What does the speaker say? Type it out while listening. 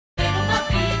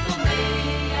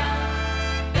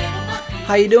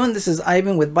How you doing? This is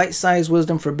Ivan with Bitesize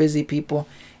Wisdom for Busy People,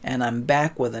 and I'm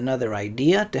back with another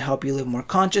idea to help you live more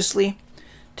consciously.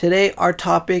 Today our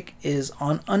topic is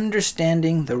on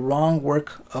understanding the wrong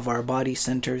work of our body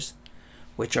centers,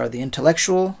 which are the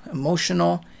intellectual,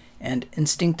 emotional, and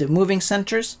instinctive moving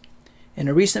centers. In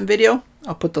a recent video,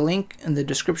 I'll put the link in the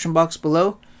description box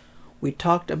below, we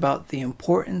talked about the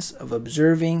importance of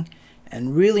observing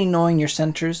and really knowing your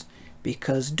centers,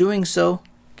 because doing so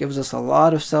gives us a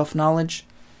lot of self-knowledge.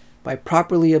 By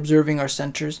properly observing our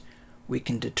centers, we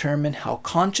can determine how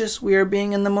conscious we are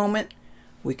being in the moment.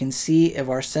 We can see if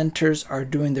our centers are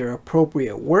doing their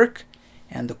appropriate work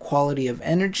and the quality of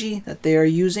energy that they are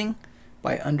using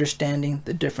by understanding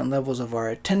the different levels of our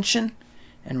attention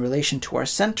in relation to our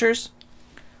centers.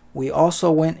 We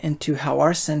also went into how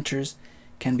our centers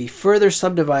can be further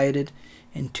subdivided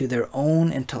into their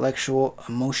own intellectual,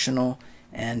 emotional,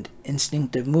 and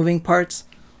instinctive moving parts,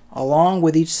 along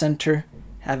with each center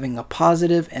having a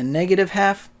positive and negative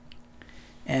half.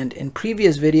 And in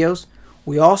previous videos,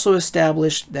 we also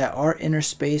established that our inner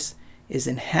space is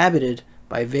inhabited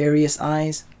by various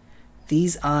eyes.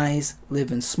 These eyes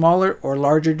live in smaller or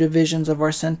larger divisions of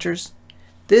our centers.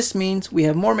 This means we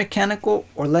have more mechanical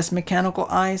or less mechanical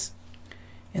eyes.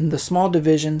 In the small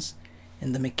divisions,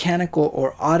 in the mechanical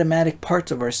or automatic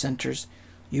parts of our centers,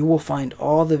 you will find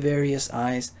all the various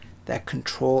eyes that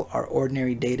control our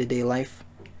ordinary day-to-day life.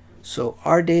 So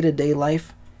our day-to-day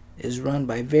life is run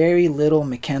by very little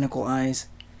mechanical eyes.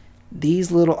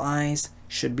 These little eyes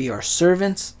should be our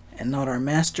servants and not our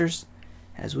masters,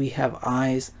 as we have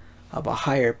eyes of a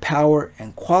higher power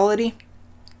and quality.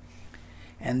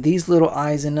 And these little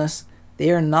eyes in us,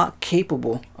 they are not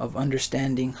capable of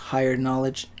understanding higher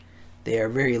knowledge. They are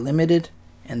very limited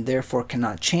and therefore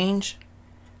cannot change.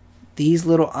 These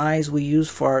little eyes we use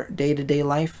for our day-to-day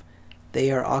life, they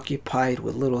are occupied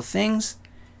with little things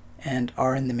and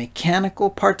are in the mechanical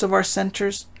parts of our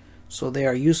centers, so they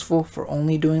are useful for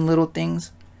only doing little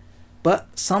things.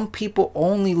 But some people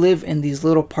only live in these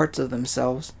little parts of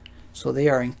themselves, so they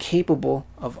are incapable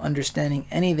of understanding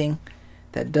anything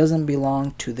that doesn't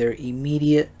belong to their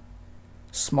immediate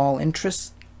small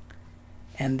interests.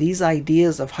 And these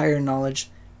ideas of higher knowledge,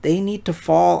 they need to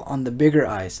fall on the bigger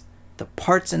eyes, the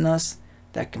parts in us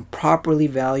that can properly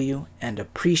value and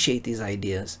appreciate these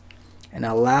ideas and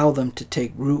allow them to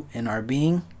take root in our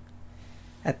being.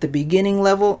 At the beginning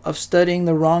level of studying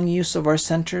the wrong use of our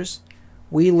centers,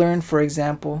 we learn, for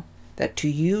example, that to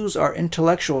use our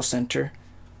intellectual center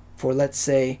for, let's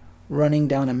say, running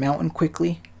down a mountain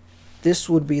quickly, this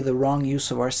would be the wrong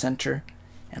use of our center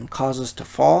and cause us to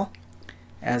fall,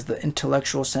 as the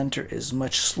intellectual center is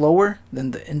much slower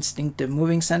than the instinctive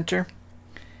moving center.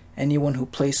 Anyone who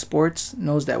plays sports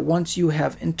knows that once you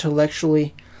have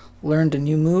intellectually learned a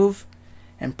new move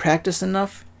and practice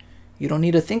enough, you don't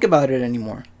need to think about it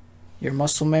anymore. Your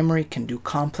muscle memory can do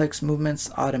complex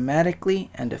movements automatically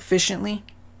and efficiently.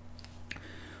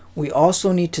 We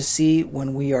also need to see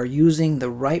when we are using the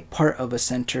right part of a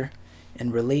center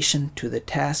in relation to the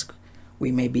task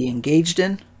we may be engaged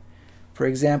in. For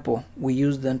example, we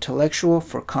use the intellectual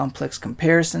for complex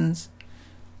comparisons,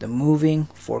 the moving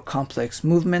for complex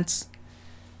movements,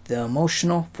 the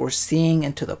emotional for seeing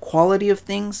into the quality of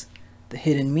things, the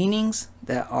hidden meanings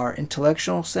that our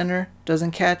intellectual center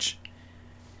doesn't catch.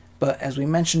 But as we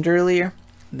mentioned earlier,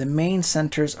 the main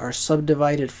centers are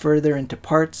subdivided further into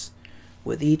parts,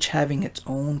 with each having its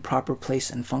own proper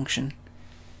place and function.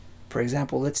 For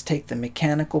example, let's take the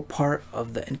mechanical part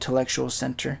of the intellectual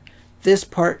center. This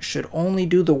part should only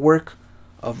do the work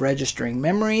of registering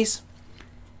memories,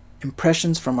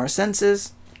 impressions from our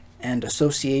senses, and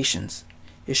associations.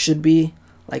 It should be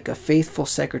like a faithful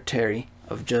secretary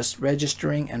of just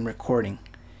registering and recording.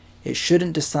 It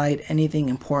shouldn't decide anything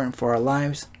important for our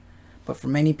lives, but for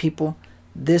many people,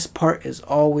 this part is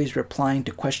always replying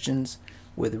to questions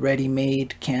with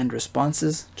ready-made canned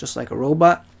responses, just like a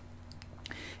robot.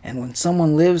 And when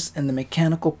someone lives in the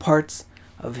mechanical parts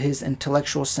of his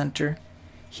intellectual center,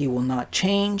 he will not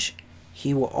change.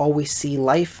 He will always see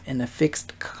life in a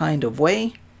fixed kind of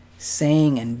way,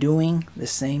 saying and doing the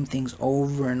same things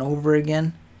over and over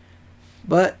again.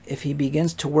 But if he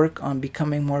begins to work on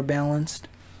becoming more balanced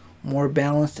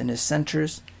in his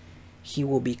centers, he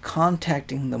will be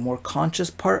contacting the more conscious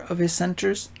part of his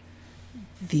centers,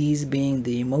 these being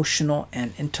the emotional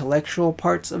and intellectual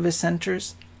parts of his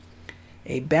centers.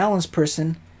 A balanced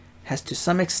person has to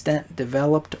some extent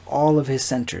developed all of his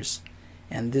centers,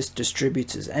 and this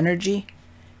distributes his energy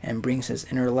and brings his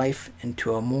inner life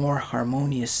into a more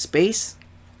harmonious space.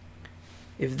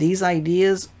 If these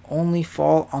ideas only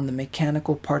fall on the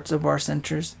mechanical parts of our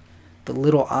centers, the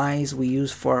little eyes we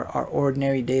use for our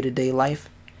ordinary day-to-day life,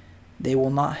 they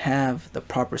will not have the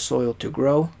proper soil to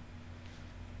grow.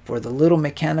 For the little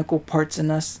mechanical parts in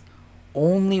us,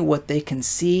 only what they can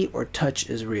see or touch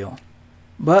is real.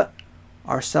 But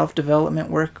our self-development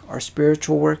work, our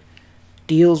spiritual work,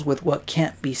 deals with what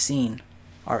can't be seen,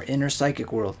 our inner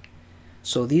psychic world.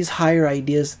 So these higher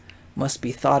ideas must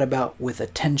be thought about with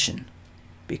attention,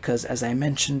 because as I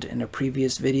mentioned in a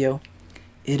previous video,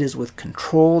 it is with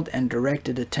controlled and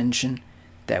directed attention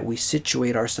that we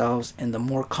situate ourselves in the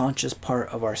more conscious part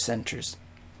of our centers.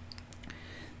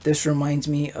 This reminds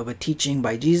me of a teaching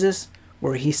by Jesus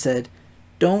where he said,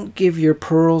 "Don't give your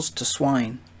pearls to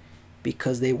swine,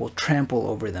 because they will trample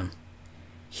over them."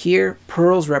 Here,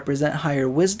 pearls represent higher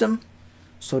wisdom,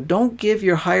 so don't give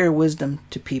your higher wisdom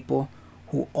to people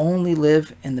who only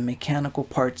live in the mechanical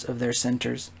parts of their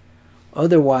centers.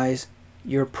 Otherwise,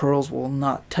 your pearls will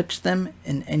not touch them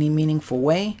in any meaningful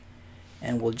way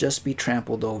and will just be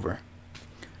trampled over.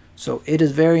 So it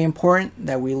is very important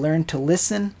that we learn to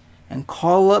listen and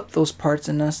call up those parts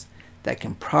in us that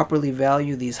can properly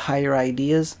value these higher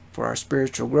ideas for our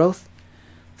spiritual growth,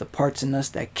 the parts in us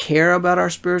that care about our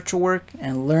spiritual work,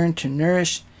 and learn to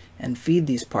nourish and feed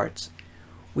these parts.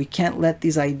 We can't let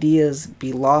these ideas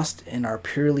be lost in our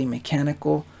purely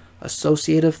mechanical,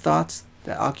 associative thoughts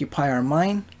that occupy our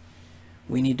mind.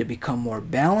 We need to become more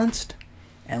balanced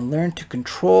and learn to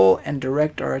control and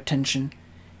direct our attention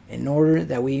in order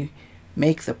that we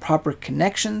make the proper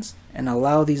connections and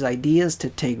allow these ideas to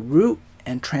take root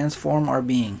and transform our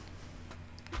being.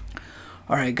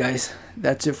 Alright guys,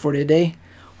 that's it for today.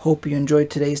 Hope you enjoyed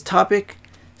today's topic.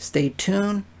 Stay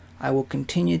tuned. I will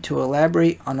continue to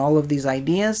elaborate on all of these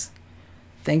ideas.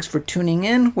 Thanks for tuning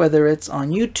in, whether it's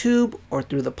on YouTube or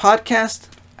through the podcast.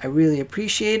 I really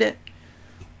appreciate it.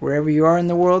 Wherever you are in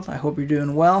the world, I hope you're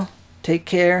doing well. Take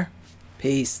care.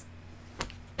 Peace.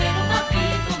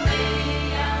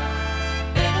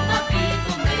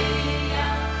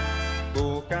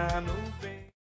 Boca no vento.